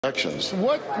elections.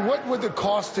 What would the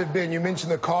cost have been? You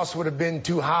mentioned the cost would have been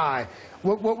too high.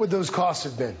 What would those costs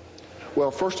have been?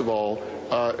 Well, first of all,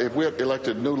 if we had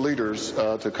elected new leaders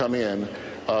to come in,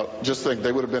 just think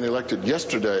they would have been elected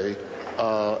yesterday,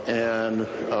 and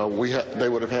they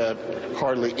would have had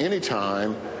hardly any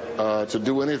time to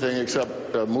do anything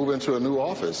except move into a new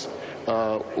office.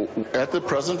 At the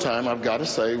present time, I've got to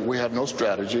say, we have no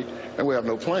strategy and we have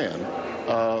no plan.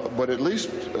 But at least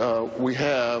we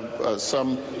have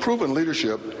some proven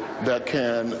leadership that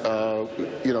can,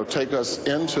 take us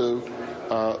into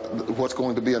what's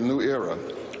going to be a new era.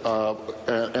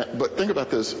 But think about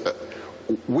this.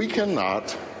 We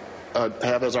cannot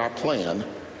have as our plan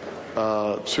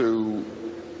to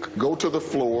go to the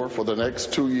floor for the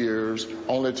next 2 years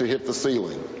only to hit the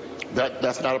ceiling.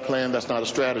 That's not a plan. That's not a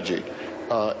strategy.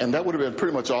 And that would have been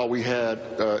pretty much all we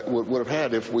would have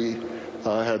had if we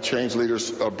had changed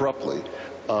leaders abruptly.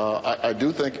 I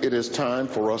do think it is time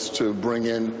for us to bring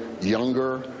in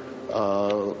younger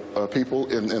people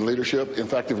in leadership. In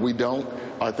fact, if we don't,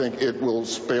 I think it will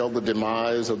spell the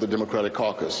demise of the Democratic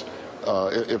caucus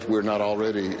if we're not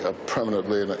already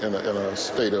permanently in a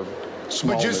state of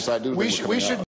smallness. I do think we should.